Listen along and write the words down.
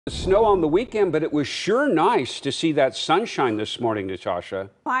Snow on the weekend, but it was sure nice to see that sunshine this morning, Natasha.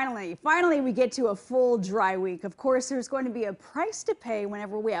 Finally, we get to a full dry week. Of course, there's going to be a price to pay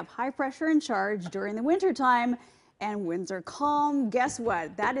whenever we have high pressure in charge during the winter time and winds are calm. Guess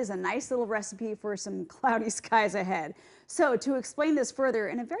what? That is a nice little recipe for some cloudy skies ahead. So to explain this further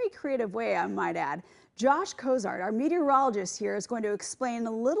in a very creative way, I might add, Josh Cozart, our meteorologist here, is going to explain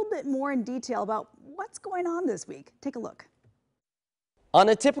a little bit more in detail about what's going on this week. Take a look. On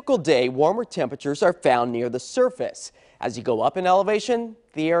a typical day, warmer temperatures are found near the surface. As you go up in elevation,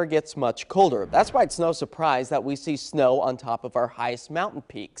 the air gets much colder. That's why it's no surprise that we see snow on top of our highest mountain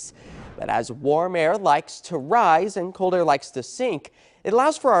peaks. But as warm air likes to rise and cold air likes to sink, it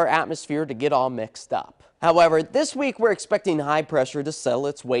allows for our atmosphere to get all mixed up. However, this week we're expecting high pressure to settle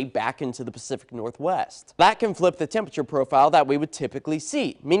its way back into the Pacific Northwest. That can flip the temperature profile that we would typically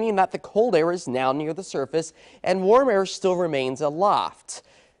see, meaning that the cold air is now near the surface and warm air still remains aloft.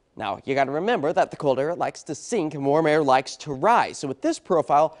 Now, you got to remember that the cold air likes to sink and warm air likes to rise. So with this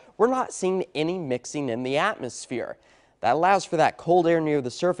profile, we're not seeing any mixing in the atmosphere. That allows for that cold air near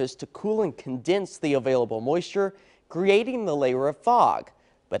the surface to cool and condense the available moisture, creating the layer of fog.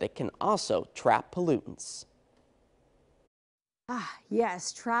 But it can also trap pollutants.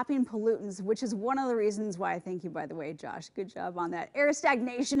 Yes, trapping pollutants, which is one of the reasons why, thank you, by the way, Josh, good job on that air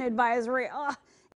stagnation advisory.